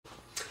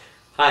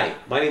Hi,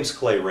 my name's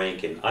Clay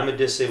Rankin. I'm a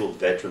disabled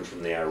veteran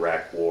from the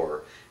Iraq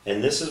War,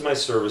 and this is my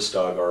service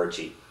dog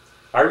Archie.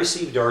 I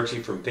received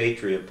Archie from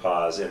Patriot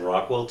Paws in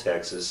Rockwell,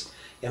 Texas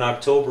in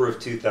October of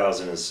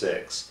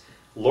 2006.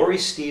 Lori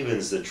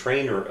Stevens, the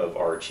trainer of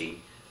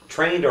Archie,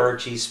 trained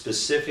Archie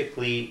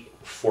specifically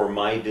for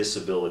my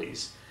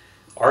disabilities.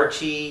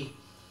 Archie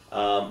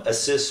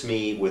assists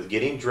me with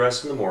getting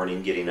dressed in the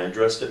morning, getting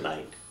undressed at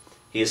night.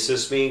 He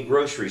assists me in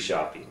grocery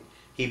shopping.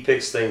 He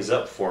picks things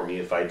up for me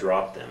if I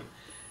drop them.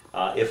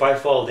 If I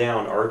fall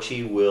down,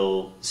 Archie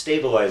will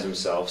stabilize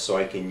himself so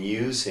I can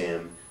use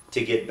him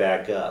to get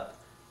back up.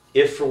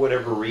 If for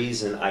whatever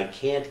reason I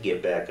can't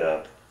get back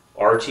up,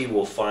 Archie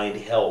will find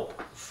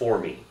help for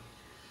me.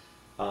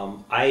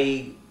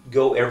 I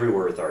go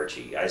everywhere with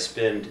Archie. I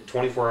spend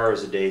 24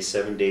 hours a day,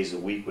 7 days a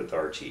week with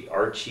Archie.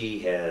 Archie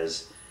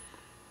has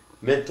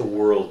meant the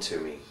world to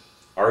me.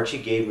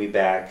 Archie gave me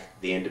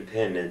back the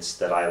independence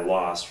that I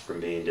lost from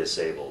being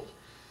disabled.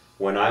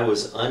 When I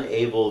was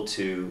unable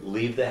to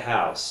leave the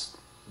house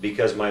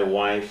because my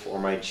wife or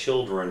my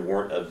children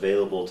weren't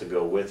available to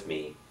go with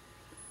me,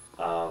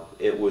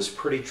 it was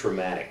pretty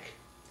traumatic.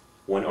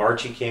 When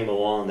Archie came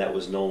along, that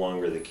was no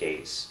longer the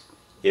case.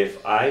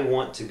 If I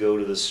want to go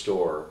to the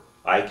store,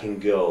 I can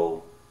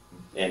go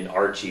and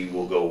Archie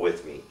will go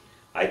with me.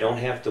 I don't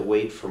have to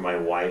wait for my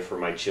wife or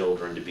my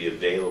children to be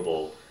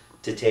available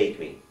to take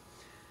me.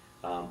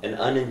 An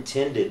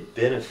unintended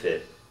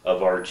benefit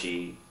of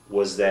Archie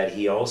was that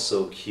he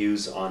also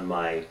cues on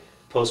my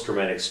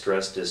post-traumatic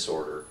stress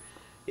disorder.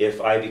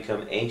 If I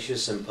become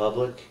anxious in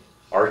public,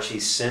 Archie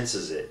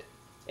senses it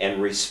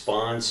and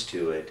responds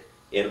to it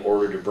in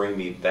order to bring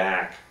me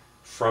back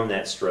from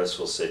that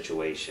stressful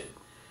situation.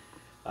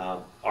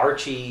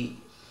 Archie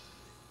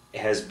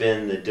has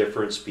been the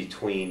difference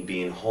between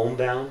being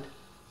homebound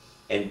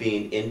and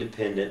being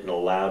independent and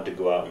allowed to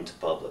go out into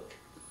public.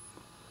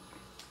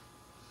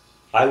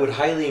 I would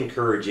highly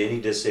encourage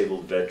any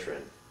disabled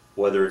veteran,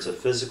 whether it's a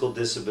physical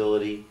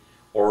disability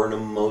or an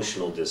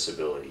emotional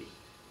disability,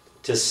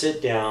 to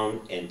sit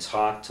down and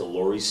talk to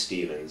Lori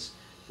Stevens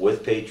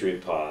with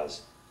Patriot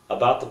Paws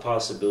about the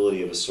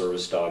possibility of a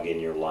service dog in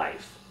your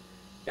life.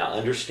 Now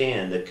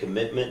understand, the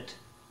commitment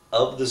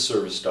of the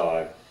service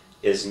dog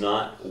is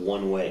not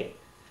one way.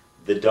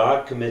 The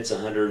dog commits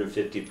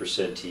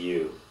 150% to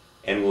you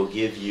and will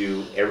give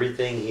you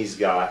everything he's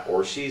got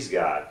or she's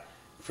got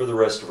for the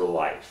rest of her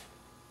life.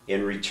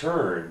 In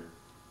return,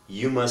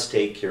 you must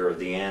take care of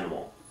the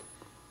animal.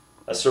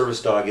 A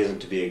service dog isn't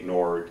to be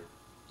ignored,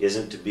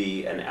 isn't to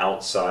be an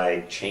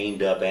outside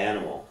chained up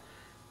animal.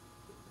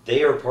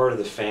 They are part of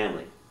the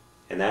family,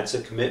 and that's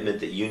a commitment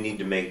that you need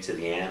to make to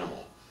the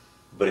animal.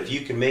 But if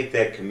you can make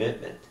that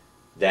commitment,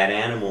 that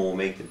animal will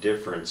make the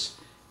difference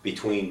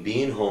between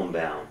being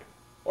homebound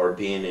or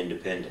being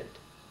independent.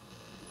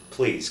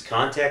 Please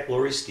contact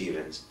Lori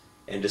Stevens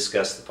and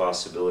discuss the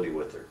possibility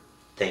with her.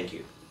 Thank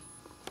you.